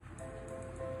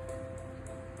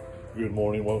Good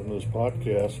morning, welcome to this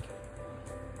podcast.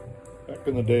 Back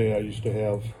in the day, I used to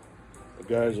have the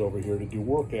guys over here to do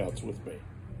workouts with me.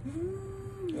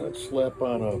 I'd slap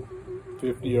on a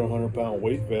 50 or 100 pound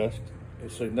weight vest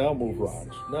and say, now move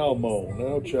rocks, now mow,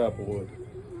 now chop wood,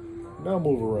 now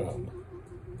move around.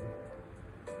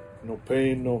 No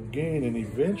pain, no gain, and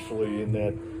eventually in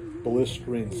that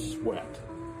blistering sweat,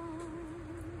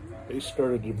 they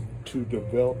started to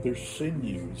develop their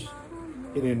sinews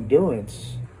in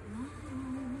endurance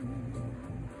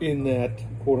in that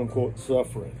quote-unquote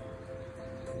suffering.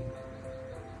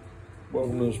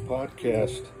 Welcome to this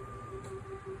podcast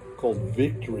called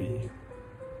Victory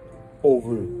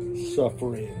Over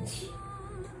Sufferings.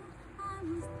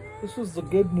 This is the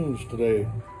good news today.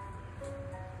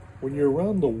 When you're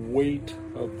around the weight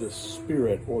of the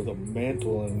Spirit or the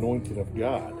mantle and anointing of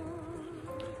God,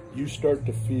 you start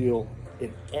to feel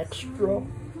an extra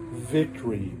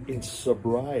victory in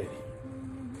sobriety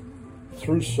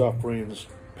through sufferings,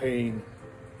 pain,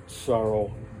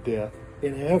 sorrow, death,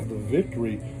 and have the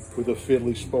victory with a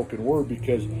fiddly spoken word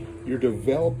because you're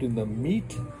developed in the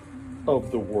meat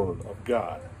of the Word of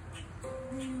God.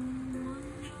 In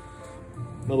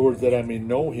other words, that I may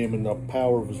know Him in the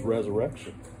power of His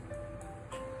resurrection,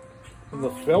 in the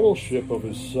fellowship of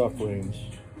His sufferings,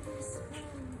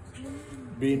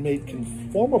 being made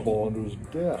conformable unto His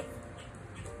death.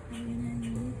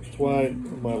 That's why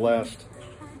in my last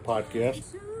podcast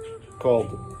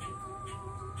called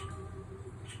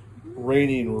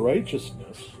Reigning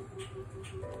Righteousness,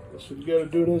 I said you got to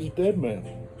do it as a dead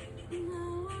man.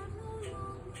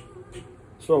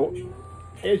 So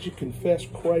as you confess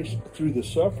Christ through the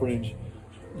sufferings,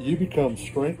 you become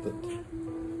strengthened.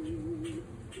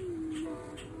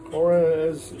 Or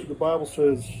as the Bible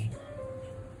says,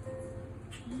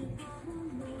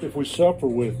 if we suffer,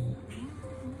 we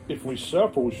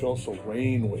shall also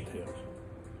reign with Him.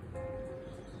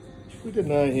 If we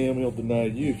deny Him, He'll deny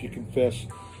you. If you confess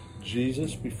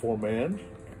Jesus before man,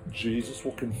 Jesus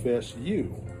will confess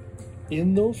you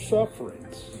in those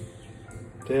sufferings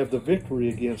to have the victory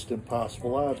against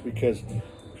impossible odds, because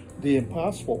the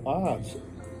impossible odds,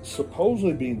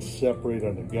 supposedly being separated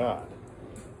unto God,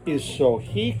 is so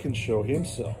He can show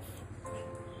Himself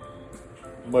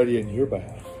mighty in your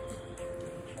behalf.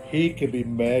 He can be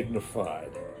magnified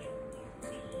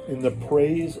in the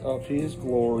praise of His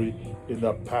glory, in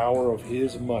the power of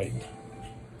His might.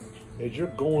 As you're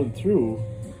going through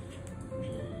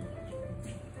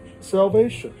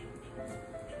salvation,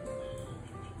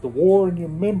 the war in your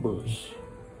members,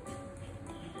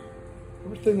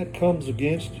 everything that comes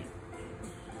against you,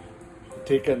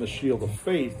 take on the shield of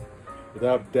faith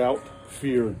without doubt,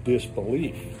 fear, or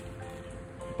disbelief.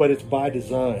 But it's by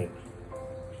design.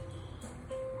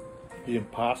 The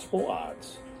impossible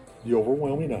odds, the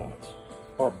overwhelming odds,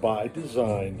 are by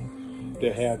design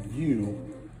to have you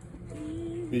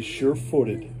be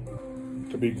sure-footed,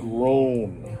 to be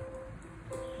grown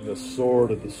in the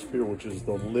sword of the Spirit, which is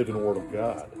the living Word of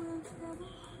God.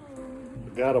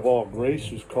 The God of all grace,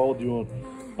 who's called you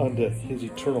unto His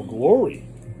eternal glory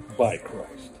by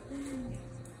Christ.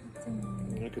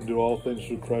 I can do all things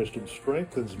through Christ who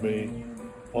strengthens me.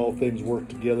 All things work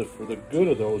together for the good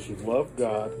of those who love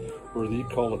God, who are the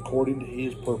called according to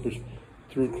His purpose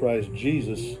through Christ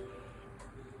Jesus,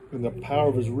 in the power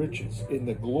of His riches, in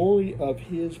the glory of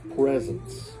His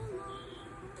presence.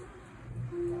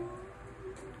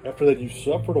 After that, you've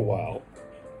suffered a while.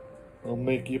 He'll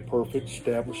make you perfect,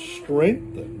 established,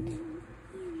 strengthened,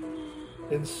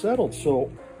 and settled.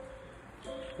 So,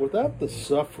 without the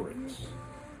sufferings,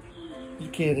 you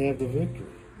can't have the victory.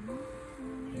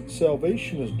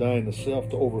 Salvation is dying to self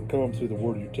to overcome through the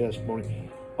word of your testimony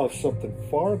of something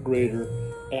far greater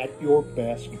at your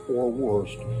best or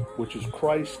worst, which is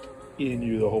Christ in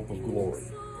you, the hope of glory.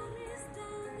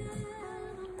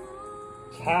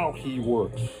 It's how He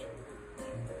works.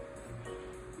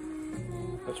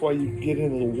 That's why you get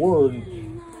into the Word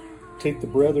and take the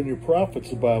brethren, your prophets,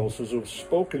 the Bible says, who have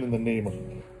spoken in the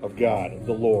name of God, of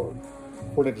the Lord,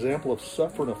 for an example of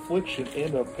suffering, affliction,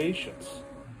 and of patience.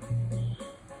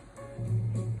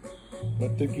 I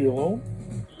think you're alone?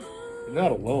 You're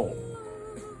not alone.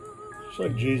 Just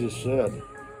like Jesus said,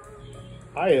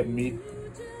 I have meat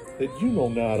that you know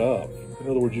not of. In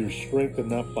other words, you're strengthened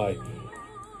not by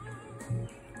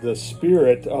the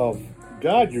Spirit of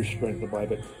God you're strengthened by,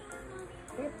 but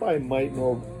not by might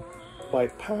nor by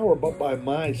power, but by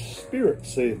my Spirit,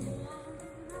 saith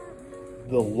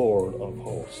the Lord of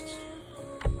hosts.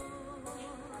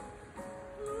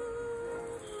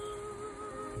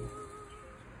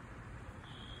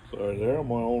 Sorry there, I'm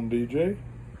my own DJ.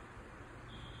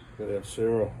 Gotta have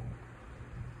Sarah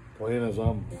playing as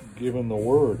I'm giving the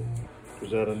word.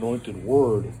 Because that anointed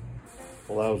word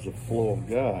allows the flow of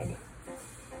God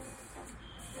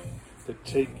to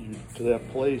take you to that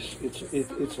place.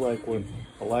 It's like when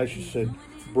Elisha said,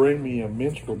 bring me a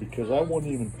minstrel, because I won't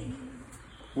even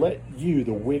let you,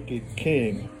 the wicked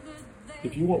king,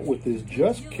 if you went with this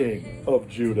just king of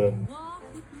Judah,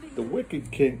 the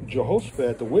wicked king,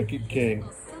 Jehoshaphat, the wicked king,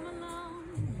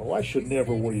 Elisha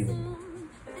never would even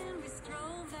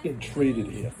entreated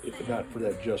him, if not for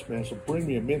that just man. So bring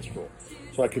me a minstrel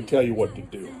so I can tell you what to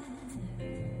do.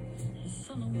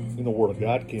 And the word of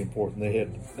God came forth, and they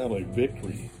had not only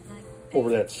victory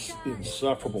over that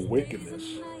insufferable wickedness,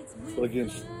 but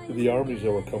against the armies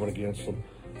that were coming against them.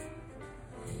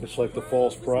 It's like the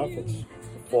false prophets,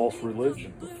 the false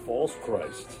religion, the false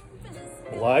Christ.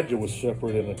 Elijah was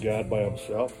separated in God by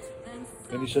himself,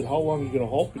 and he said, how long are you going to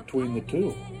halt between the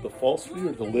two? The false view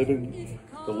or the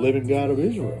living God of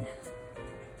Israel?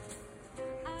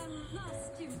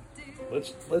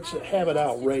 Let's have it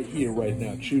out right here, right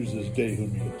now. Choose this day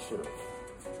whom you're going to serve.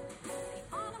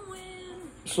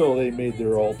 So they made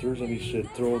their altars, and he said,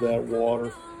 throw that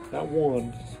water, not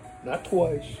once, not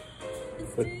twice,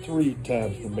 but 3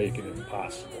 times to make it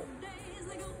impossible.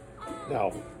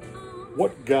 Now,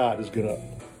 what God is going to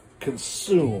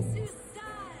consume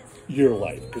your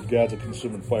life? Because God's a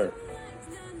consuming fire.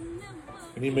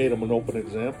 And he made him an open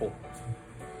example.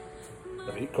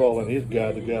 And he called on his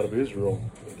God the God of Israel,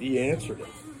 and he answered him.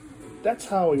 That's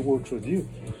how he works with you.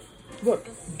 Look,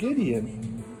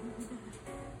 Gideon,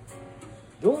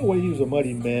 the only way he was a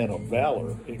mighty man of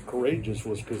valor and courageous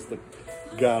was because the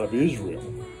God of Israel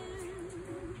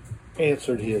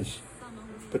answered his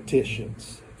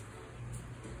petitions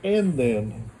and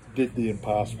then did the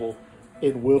impossible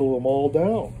and whittled them all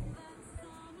down.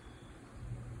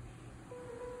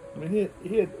 I mean,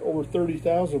 he had over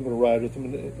 30,000 would ride with him,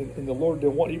 and the Lord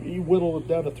didn't want, he whittled it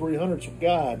down to 300, so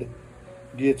God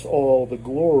gets all the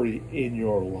glory in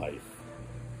your life.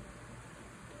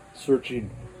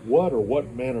 Searching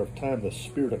what manner of time the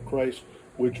Spirit of Christ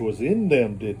which was in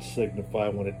them did signify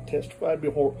when it testified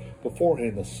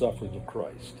beforehand the sufferings of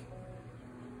Christ,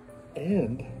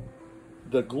 and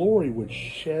the glory which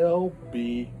shall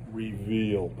be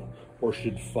revealed, or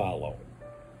should follow.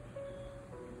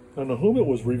 And to whom it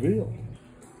was revealed?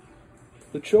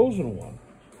 The chosen one,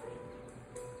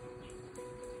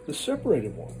 the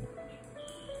separated one,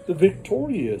 the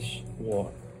victorious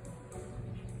one.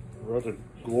 Rather,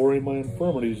 glory in my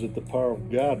infirmities, that the power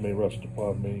of God may rest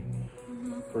upon me.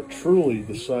 For truly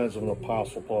the signs of an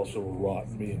apostle also were wrought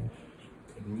in me,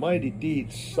 and mighty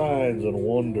deeds, signs, and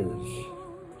wonders,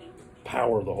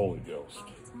 power of the Holy Ghost.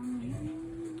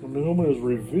 And to whom it is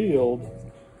revealed,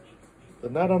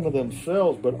 that not unto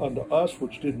themselves, but unto us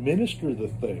which did minister the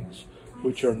things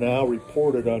which are now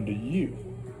reported unto you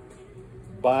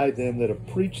by them that have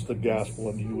preached the gospel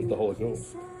unto you with the Holy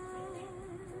Ghost,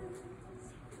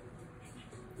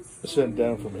 sent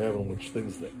down from heaven, which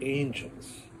things the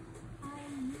angels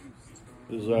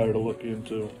desire to look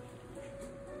into.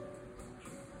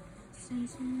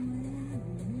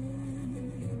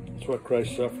 That's what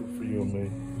Christ suffered for you and me.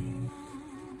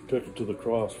 Took it to the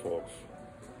cross, folks.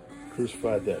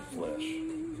 Crucified that flesh.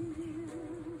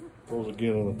 Rose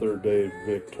again on the third day,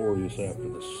 victorious after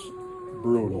this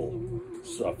brutal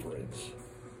sufferings.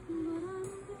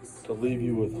 To leave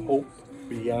you with hope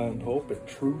beyond hope and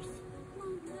truth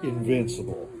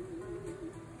invincible.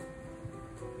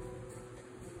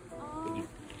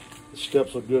 The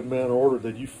steps of good man are ordered,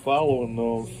 that you follow in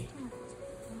those.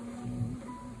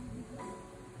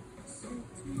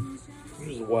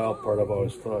 Here's the wild part I've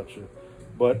always taught you.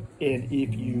 And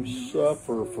if you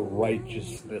suffer for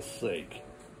righteousness' sake,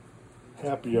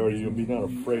 happy are you, and be not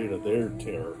afraid of their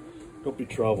terror. Don't be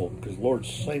troubled, because the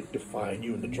Lord's sanctifying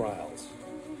you in the trials,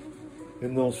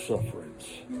 in those sufferings.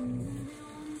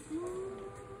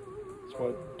 That's why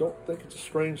I don't think it's a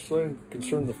strange thing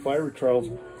concerning the fiery trials,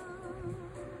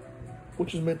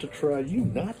 which is meant to try you,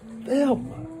 not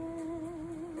them.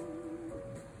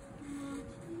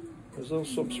 Is those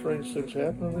some strange things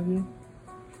happening in you?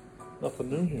 Nothing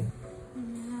new here.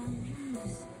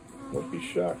 Don't be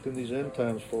shocked in these end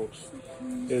times, folks,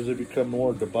 as they become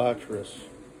more debaucherous,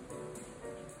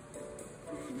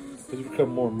 as they become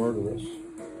more murderous,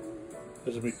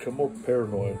 as they become more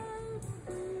paranoid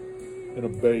and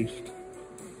abased.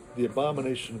 The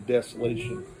abomination of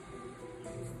desolation.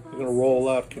 They're going to roll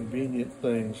out convenient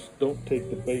things. Don't take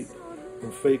the bait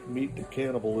from fake meat to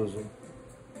cannibalism.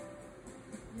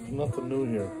 There's nothing new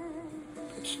here.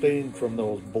 Abstain from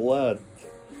those blood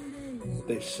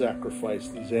they sacrifice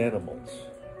these animals.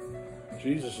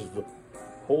 Jesus is the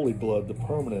holy blood, the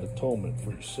permanent atonement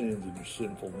for your sins and your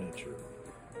sinful nature.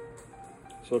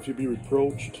 So if you be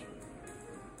reproached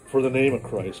for the name of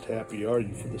Christ, happy are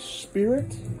you, for the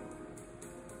Spirit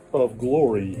of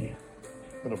glory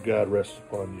and of God rests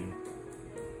upon you.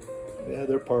 Yeah,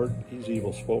 their part, he's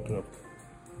evil spoken of,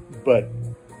 but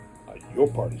your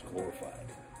part is glorified.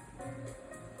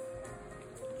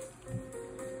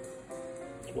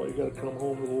 That's why you got to come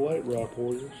home to the light, Rock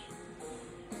Warriors.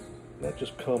 Not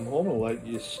just come home to the light,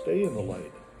 you stay in the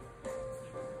light.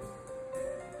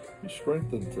 Be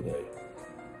strengthened today.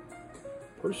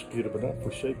 Persecuted but not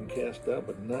forsaken, cast out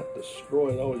but not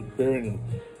destroyed, always bearing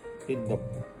in the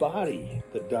body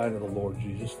the dying of the Lord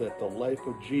Jesus, that the life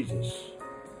of Jesus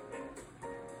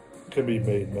can be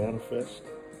made manifest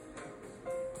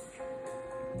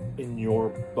in your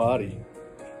body.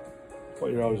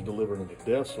 While you're always delivering into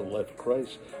death, so the life of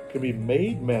Christ can be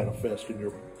made manifest in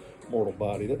your mortal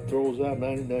body. That throws out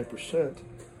 99%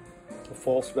 of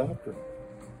false doctrine.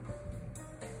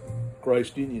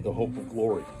 Christ in you, the hope of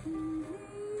glory.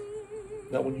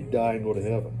 Not when you die and go to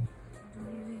heaven.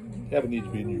 Heaven needs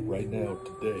to be in you right now,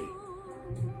 today.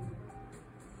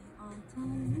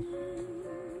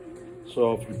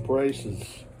 So if your price is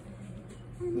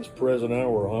this present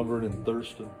hour, hungering and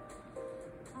thirsting,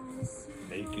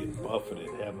 naked, buffeted,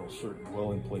 have no certain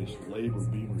dwelling place, labor,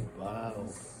 being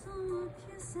reviled,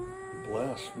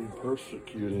 blessed, being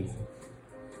persecuted,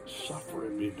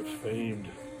 suffering, being defamed,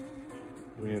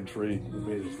 we entreat, we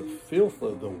made as the filth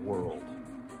of the world,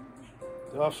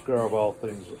 the offscour of all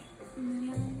things.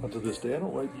 Unto this day I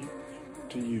don't write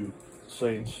to you,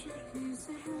 saints,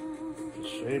 to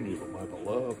shame you, but my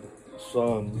beloved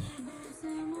sons,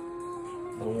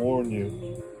 I warn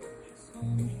you.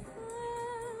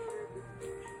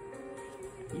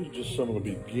 These are just some of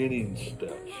the beginning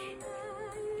steps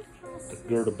to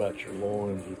gird about your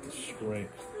loins with the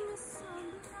strength,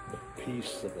 the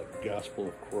peace of the gospel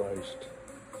of Christ,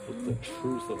 with the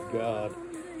truth of God,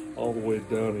 all the way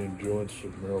down in joints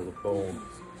and marrow of the bone.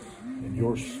 And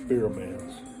your spirit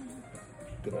man's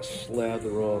gonna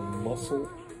slather on muscle,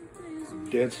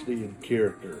 density, and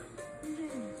character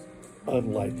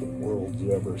unlike the world's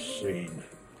ever seen.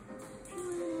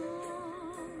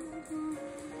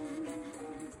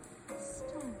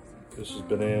 This has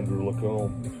been Andrew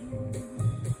LaCombe.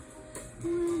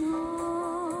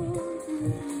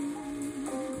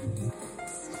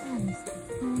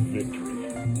 Victory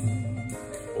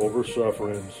over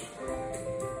sufferings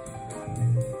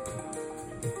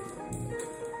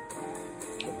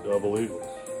of Double Eagles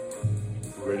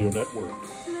Radio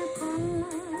Network.